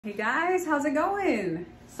Hey guys, how's it going?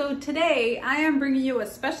 So today I am bringing you a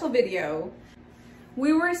special video.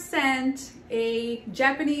 We were sent a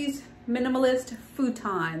Japanese minimalist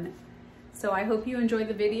futon. So I hope you enjoyed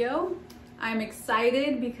the video. I'm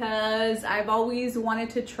excited because I've always wanted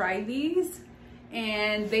to try these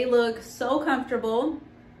and they look so comfortable.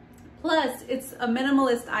 Plus it's a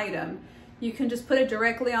minimalist item. You can just put it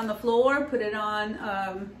directly on the floor, put it on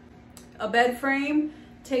a bed frame,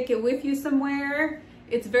 take it with you somewhere.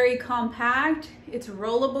 It's very compact, it's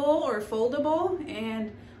rollable or foldable,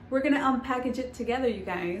 and we're gonna unpackage it together, you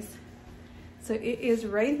guys. So it is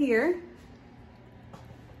right here.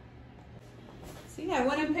 See, I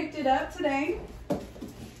went and picked it up today.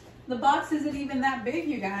 The box isn't even that big,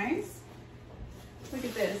 you guys. Look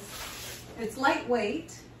at this. It's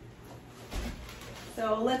lightweight.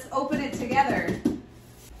 So let's open it together.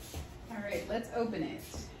 All right, let's open it.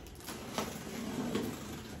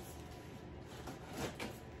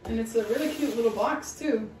 And it's a really cute little box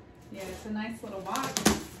too. Yeah, it's a nice little box.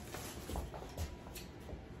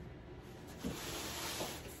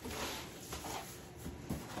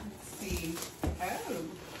 Let's see. Oh, look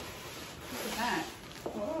at that.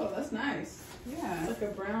 Oh, that's nice. Yeah. It's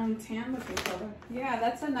like a brown tan looking color. Yeah,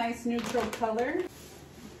 that's a nice neutral color.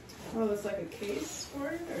 Oh, that's like a case for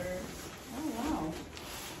it, or? Oh, wow.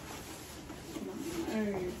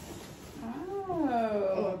 Nice.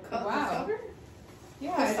 Oh, wow. Cover?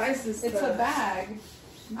 Yeah, what size is it's a bag.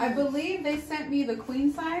 I believe they sent me the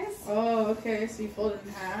queen size. Oh, okay. So you fold it in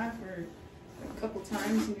half or a couple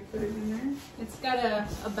times and you put it in there? It's got a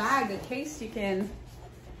bag, a case you can,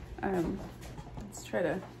 let's try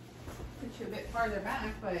to put you a bit farther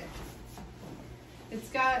back, but it's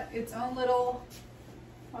got its own little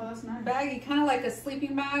Oh, that's nice. baggie, kind of like a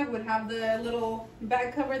sleeping bag would have the little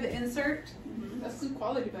bag cover, the insert. That's good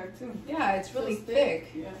quality bag too. Yeah, it's really Feels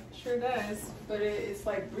thick. Yeah. Sure does. But it's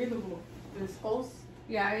like breathable. There's holes.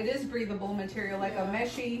 Yeah, it is breathable material, like a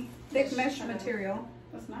meshy, thick mesh material.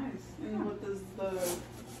 That's nice. And what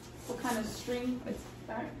kind of string it's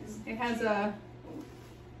back? It has a,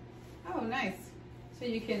 oh nice. So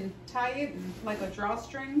you can tie it like a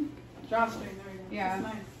drawstring. Drawstring, there you go. Yeah.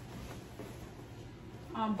 That's nice.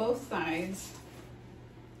 On both sides.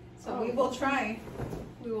 So Oh, we will try.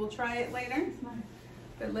 We will try it later. That's nice.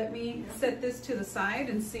 But let me set this to the side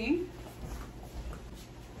and see.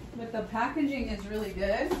 But the packaging is really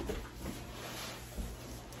good.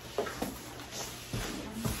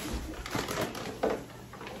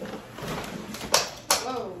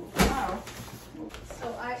 Whoa, wow.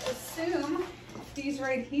 So I assume these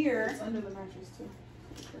right here. It's under the mattress too.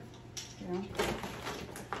 Yeah.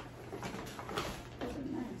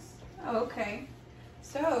 Nice. Oh, okay.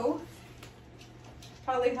 So,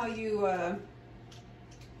 probably how you, what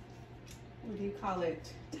do you call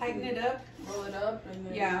it? Tighten it up? Roll it up and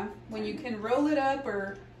then... Yeah, when you can roll it up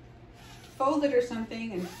or fold it or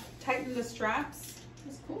something and tighten the straps.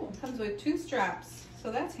 That's cool. It comes with 2 straps,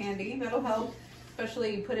 so that's handy. That'll help,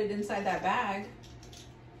 especially you put it inside that bag.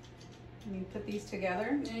 And you put these together.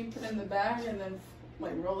 And you put it in the bag and then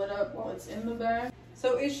like roll it up while it's in the bag.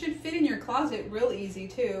 So it should fit in your closet real easy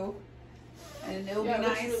too. And it'll be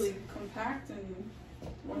nice. It's really compact and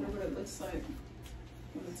wonder what it looks like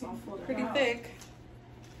when it's all folded Pretty out. thick.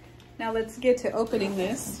 Now let's get to opening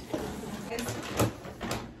this. Let's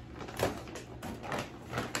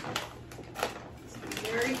be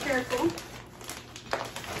very careful.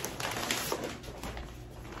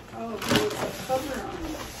 Oh, there's a cover on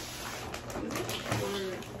it. Is it?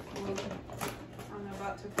 Or, I'm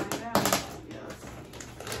about to find out. yes.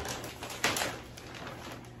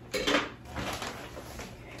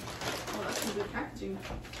 Oh, that's some good packaging.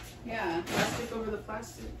 Yeah. Plastic over the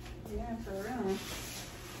plastic. Yeah, for real.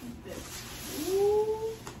 This. Ooh.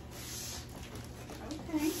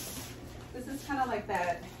 Okay. This is kind of like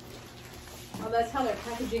that. Well, that's how they're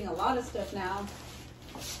packaging a lot of stuff now.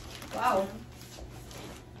 Wow.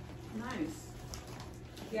 Nice.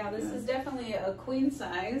 Yeah, this is definitely a queen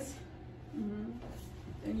size. Mm-hmm.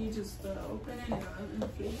 Then you just open it and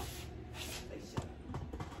inflate.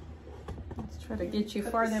 Let's try to get you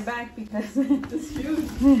farther back because It's huge.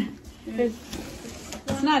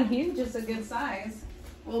 it's not huge, it's a good size.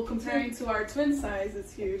 Well, comparing to our twin size,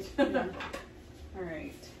 it's huge. Yeah. All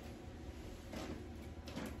right.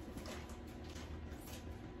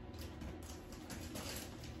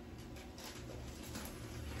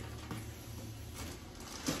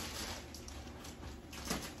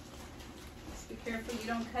 Just be careful you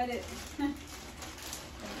don't cut it. Don't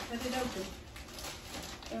cut it open.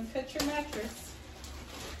 Don't cut your mattress.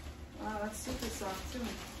 Wow, that's super soft too.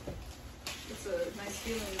 It's a nice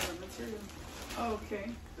feeling of material. Oh,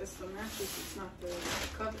 okay. That's the mattress. It's not the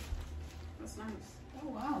cover. That's nice. Oh,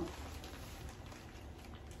 wow.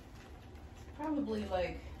 Probably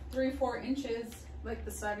like 3-4 inches. Like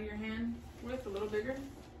the side of your hand width, a little bigger.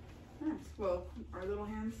 Nice. Well, our little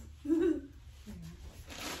hands.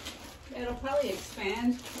 It'll probably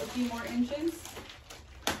expand a few more inches.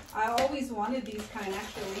 I always wanted these kind,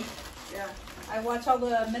 actually. Yeah. I watch all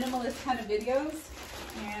the minimalist kind of videos,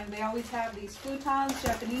 and they always have these futons,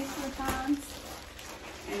 Japanese futons,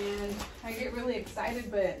 and I get really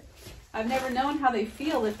excited, but I've never known how they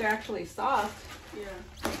feel if they're actually soft. Yeah.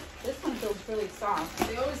 This one feels really soft.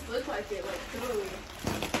 They always look like it, like totally.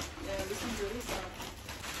 Yeah, this one's really soft.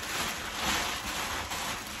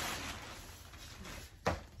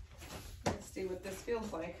 Let's see what this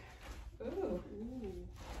feels like. Ooh. Ooh.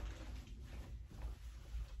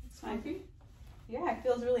 It's comfy. Yeah, it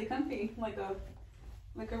feels really comfy, like a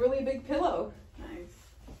really big pillow. Nice.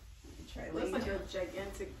 Try It looks like a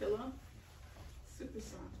gigantic pillow. Super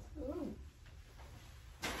soft. Ooh.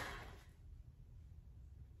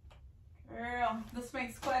 Girl, this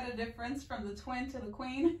makes quite a difference from the twin to the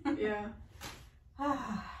queen. Yeah.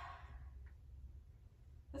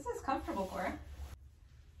 This is comfortable, Cora.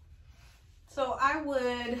 So I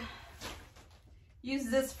would use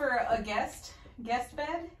this for a guest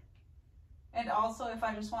bed, and also if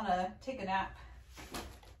I just want to take a nap,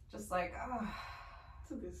 just like, oh.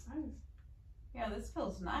 It's a good size. Yeah, this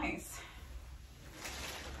feels nice.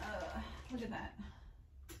 Look at that.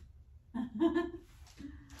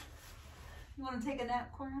 You want to take a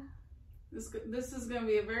nap, Cora? This is going to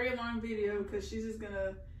be a very long video because she's just going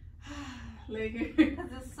to lay here.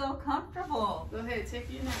 Because it's so comfortable. Go ahead, take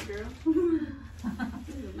your nap, girl.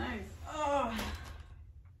 This is nice. Oh.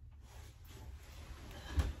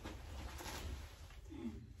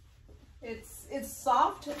 It's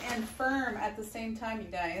soft and firm at the same time, you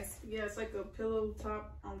guys. Yeah, it's like a pillow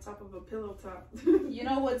top on top of a pillow top. You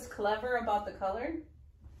know what's clever about the color?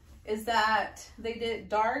 Is that they did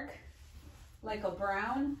dark, like a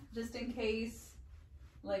brown, just in case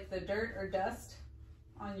like the dirt or dust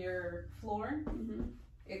on your floor. Mm-hmm.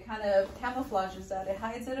 It kind of camouflages that. It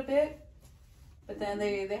hides it a bit. But then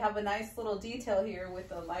they have a nice little detail here with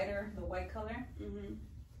the lighter, the white color. Mm-hmm.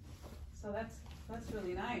 So that's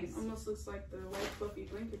really nice. Almost looks like the white fluffy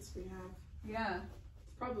blankets we have. Yeah.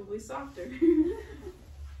 It's probably softer.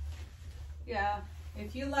 Yeah.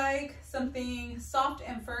 If you like something soft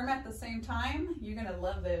and firm at the same time, you're gonna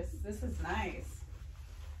love this. This is nice.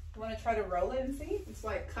 You wanna try to roll it and see? It's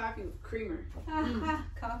like coffee with creamer.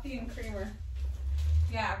 Coffee and creamer.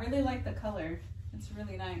 Yeah, I really like the color. It's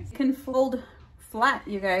really nice. You can fold flat,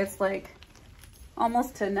 you guys, like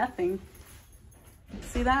almost to nothing.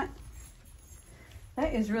 See that?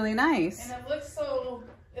 That is really nice. And it looks so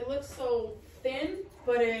thin,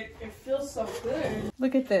 but it feels so good.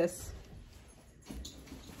 Look at this.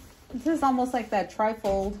 This is almost like that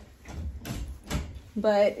trifold,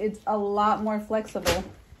 but it's a lot more flexible.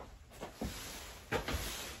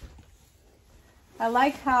 I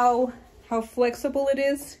like how flexible it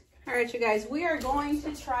is. All right, you guys, we are going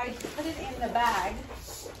to try to put it in the bag.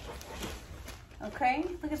 Okay,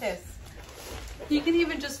 look at this. You can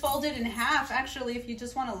even just fold it in half, actually, if you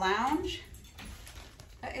just want to lounge.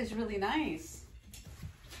 That is really nice.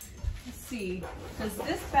 Let's see, does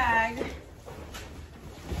this bag,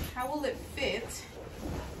 how will it fit?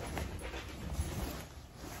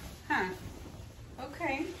 Huh,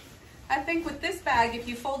 okay. I think with this bag, if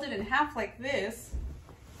you fold it in half like this,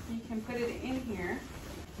 you can put it in here.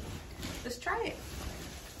 Let's try it.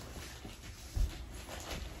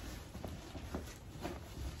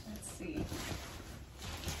 Let's see.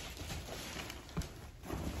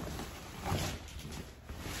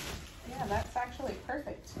 Yeah, that's actually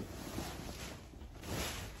perfect.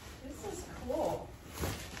 This is cool.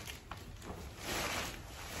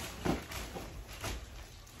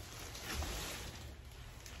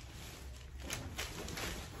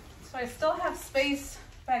 So I still have space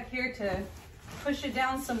back here to push it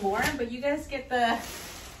down some more, but you guys get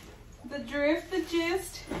the drift, the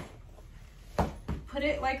gist. Put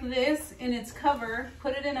it like this in its cover,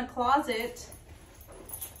 put it in a closet,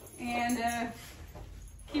 and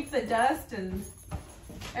keep the dust and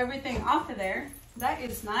everything off of there. That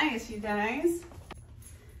is nice, you guys.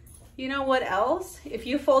 You know what else? If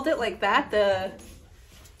you fold it like that, the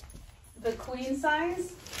queen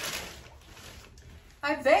size,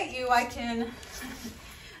 I bet you I can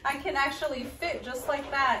actually fit just like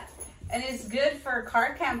that. And it's good for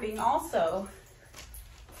car camping also.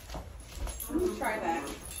 Let me try that.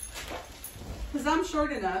 Because I'm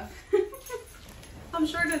short enough. I'm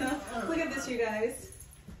short enough. Look at this, you guys.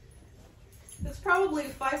 It's probably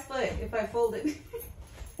 5 foot if I fold it.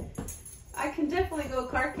 I can definitely go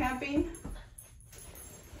car camping.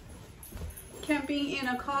 Camping in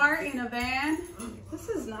a car, in a van. This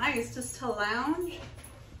is nice just to lounge.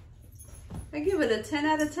 I give it a 10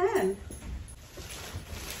 out of 10.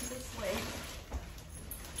 This way.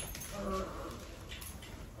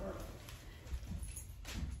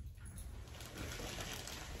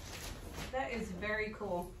 That is very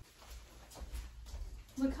cool.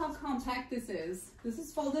 Look how compact this is. This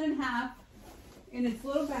is folded in half and it's a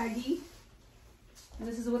little baggy. And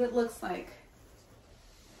this is what it looks like.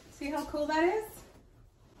 See how cool that is?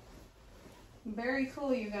 Very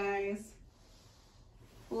cool, you guys.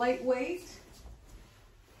 Lightweight.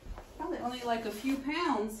 Probably only like a few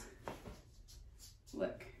pounds.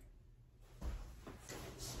 Look.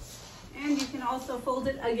 And you can also fold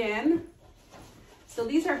it again. So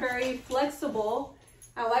these are very flexible.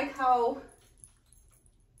 I like how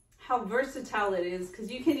versatile it is because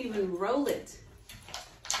you can even roll it.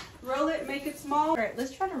 Roll it, make it small. All right,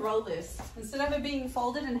 let's try to roll this. Instead of it being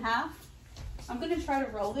folded in half, I'm gonna try to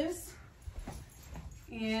roll this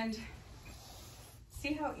and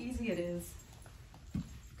see how easy it is.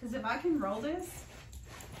 Because if I can roll this,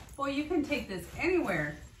 boy, you can take this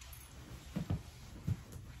anywhere.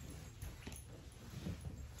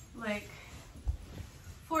 Like,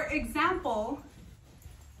 for example,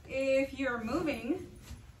 if you're moving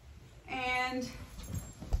and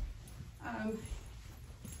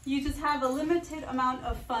you just have a limited amount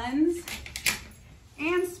of funds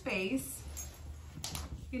and space,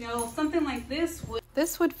 you know, something like this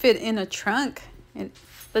would fit in a trunk, in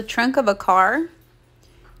the trunk of a car.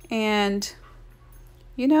 And,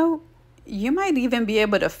 you know, you might even be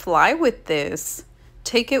able to fly with this,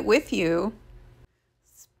 take it with you,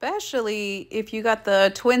 especially if you got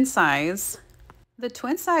the twin size. The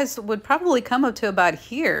twin size would probably come up to about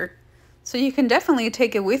here. So you can definitely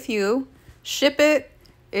take it with you, ship it.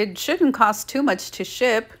 It shouldn't cost too much to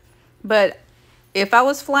ship, but if I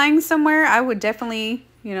was flying somewhere, I would definitely,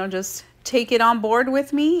 you know, just take it on board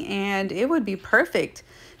with me and it would be perfect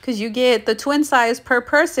because you get the twin size per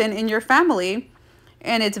person in your family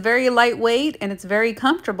and it's very lightweight and it's very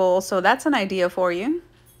comfortable. So that's an idea for you.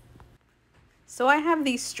 So I have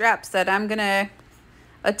these straps that I'm gonna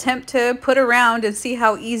attempt to put around and see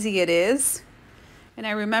how easy it is. And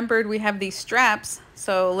I remembered we have these straps,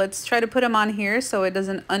 so let's try to put them on here so it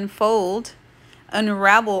doesn't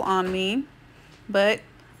unravel on me. But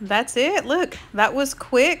that's it. Look, that was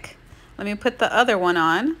quick. Let me put the other one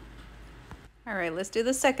on. All right, let's do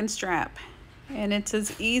the second strap. And it's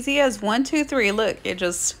as easy as 1, 2, 3. Look, it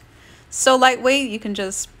just so lightweight. You can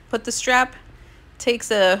just put the strap, takes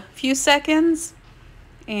a few seconds,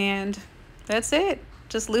 and that's it.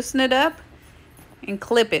 Just loosen it up and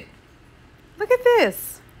clip it. Look at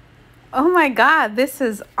this. Oh my God, this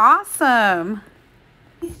is awesome.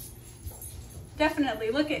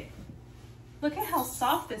 Definitely, look at how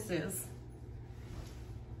soft this is.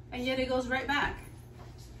 And yet it goes right back.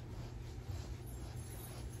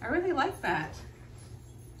 I really like that.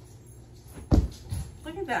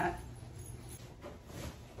 Look at that.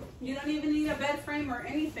 You don't even need a bed frame or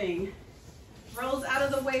anything. Rolls out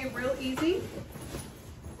of the way real easy.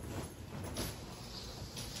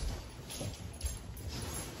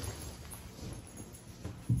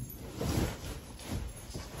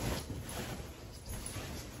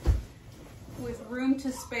 With room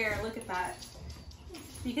to spare, look at that.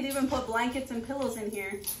 You could even put blankets and pillows in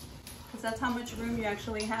here because that's how much room you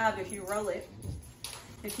actually have if you roll it.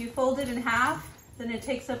 If you fold it in half, then it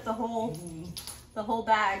takes up the whole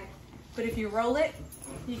bag. But if you roll it,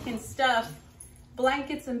 you can stuff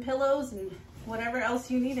blankets and pillows and whatever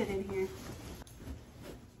else you needed in here.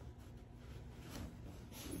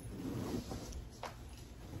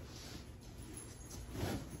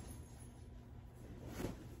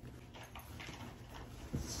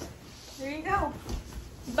 There you go.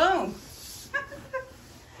 Boom.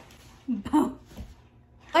 Boom.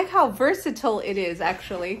 I like how versatile it is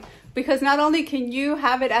actually, because not only can you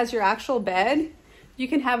have it as your actual bed, you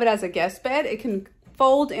can have it as a guest bed. It can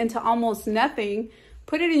fold into almost nothing.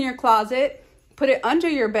 Put it in your closet, put it under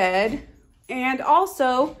your bed, and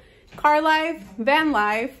also car life, van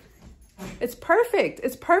life. It's perfect.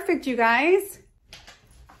 It's perfect, you guys.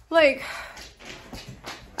 Like,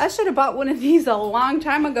 I should have bought one of these a long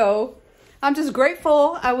time ago. I'm just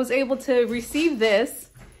grateful I was able to receive this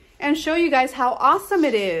and show you guys how awesome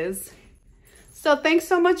it is. So thanks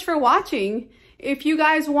so much for watching. If you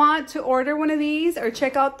guys want to order one of these or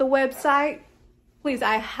check out the website, please,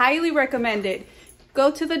 I highly recommend it. Go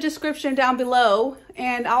to the description down below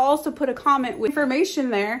and I'll also put a comment with information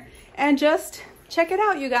there and just check it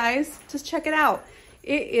out, you guys. Just check it out.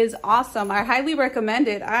 It is awesome. I highly recommend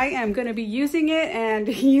it. I am going to be using it, and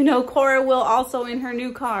you know, Cora will also in her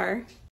new car.